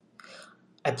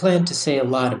I plan to say a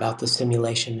lot about the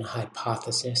simulation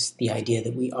hypothesis, the idea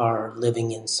that we are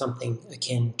living in something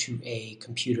akin to a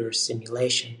computer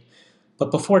simulation. But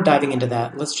before diving into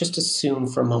that, let's just assume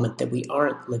for a moment that we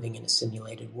aren't living in a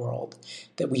simulated world,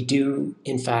 that we do,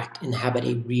 in fact, inhabit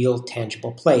a real,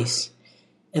 tangible place,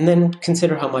 and then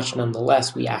consider how much,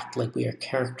 nonetheless, we act like we are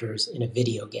characters in a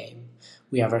video game.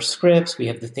 We have our scripts, we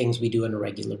have the things we do on a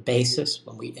regular basis.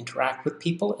 When we interact with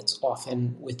people, it's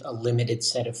often with a limited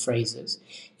set of phrases.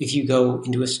 If you go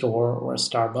into a store or a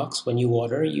Starbucks, when you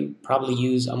order, you probably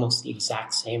use almost the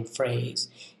exact same phrase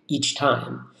each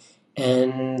time.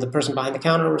 And the person behind the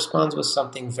counter responds with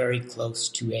something very close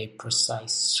to a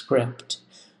precise script.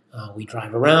 We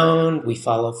drive around, we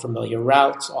follow familiar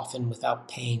routes, often without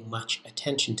paying much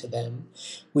attention to them.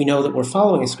 We know that we're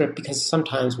following a script because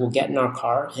sometimes we'll get in our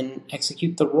car and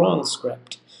execute the wrong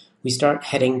script. We start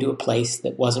heading to a place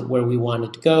that wasn't where we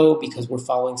wanted to go because we're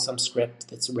following some script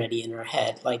that's already in our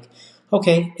head. Like,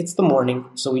 okay, it's the morning,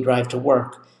 so we drive to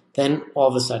work. Then, all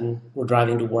of a sudden, we're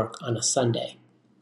driving to work on a Sunday.